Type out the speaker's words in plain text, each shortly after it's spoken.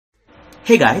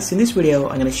Hey guys, in this video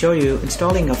I'm going to show you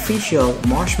installing official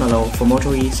MarshMallow for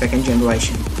Moto E 2nd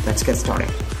generation. Let's get started.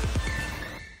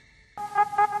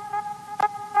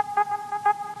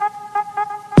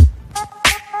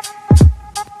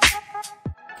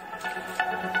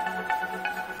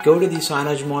 Go to the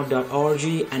CYANOGEN.org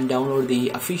and download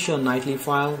the official nightly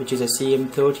file, which is a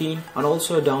CM13, and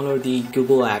also download the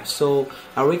Google apps. So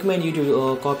I recommend you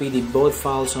to copy both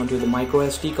files onto the micro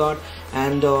SD card.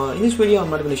 And in this video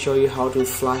I'm not going to show you how to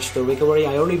flash the recovery.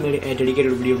 I already made a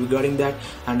dedicated video regarding that,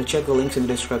 and check the links in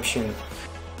the description.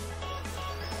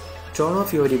 Turn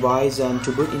off your device and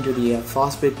to boot into the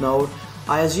fast boot mode.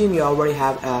 I assume you already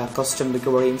have a custom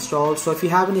recovery installed, so if you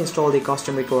haven't installed the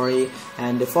custom recovery,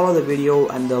 and follow the video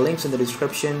and the links in the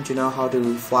description to know how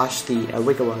to flash the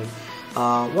recovery.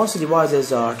 Once the device is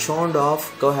turned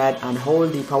off, go ahead and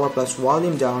hold the power plus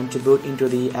volume down to boot into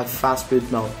the fast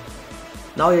boot mode.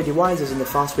 Now your device is in the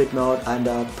fast boot mode, and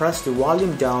press the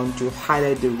volume down to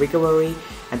highlight the recovery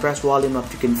and press volume up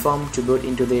to confirm to boot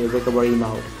into the recovery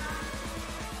mode.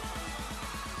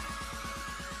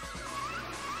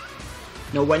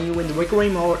 Now when you're in the recovery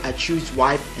mode, choose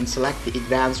wipe and select the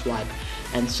advanced wipe,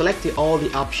 and select all the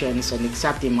options and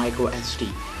accept the micro SD.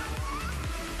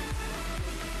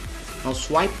 Now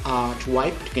swipe to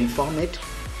wipe to confirm it.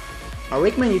 I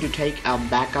recommend you to take a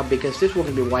backup because this will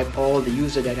be wipe all the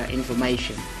user data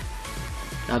information.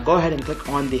 Now go ahead and click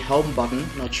on the home button.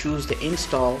 Now choose the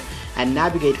install and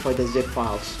navigate for the zip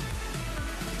files.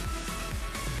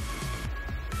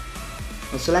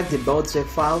 Now select both zip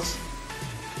files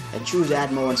and choose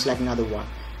add more and select another one,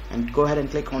 and go ahead and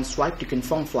click on swipe to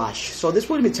confirm flash. So this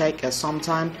will take some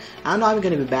time, and I'm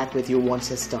going to be back with you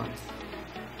once it's done.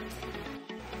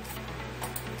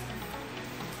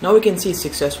 Now we can see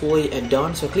successfully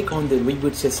done, so click on the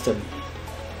reboot system,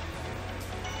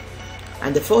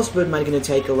 and the first boot might going to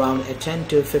take around 10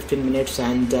 to 15 minutes,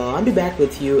 and I'll be back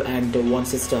with you and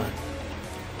once it's done.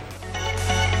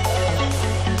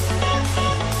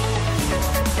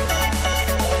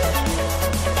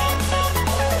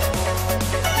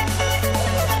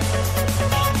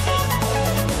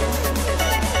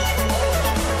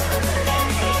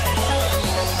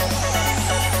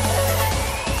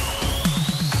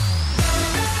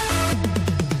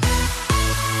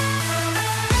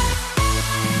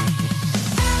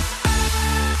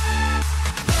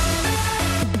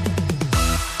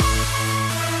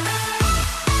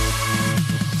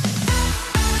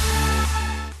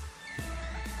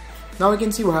 Now we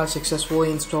can see we have successfully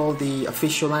installed the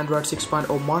official Android 6.0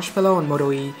 MarshMallow on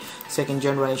Moto E 2nd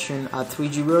generation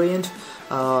 3G variant.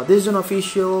 This is an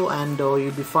official, and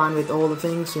you'll be fine with all the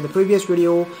things. In the previous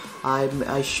video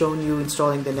I shown you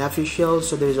installing the unofficial,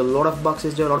 so there's a lot of bugs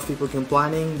there, a lot of people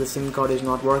complaining the SIM card is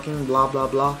not working, blah blah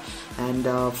blah,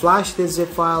 and flash this zip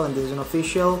file, and this is an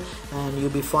official, and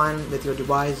you'll be fine with your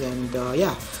device. And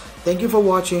yeah, thank you for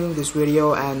watching this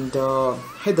video, and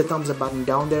hit the thumbs up button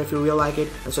down there if you really like it,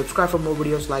 and subscribe for more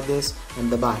videos like this,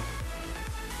 and bye bye.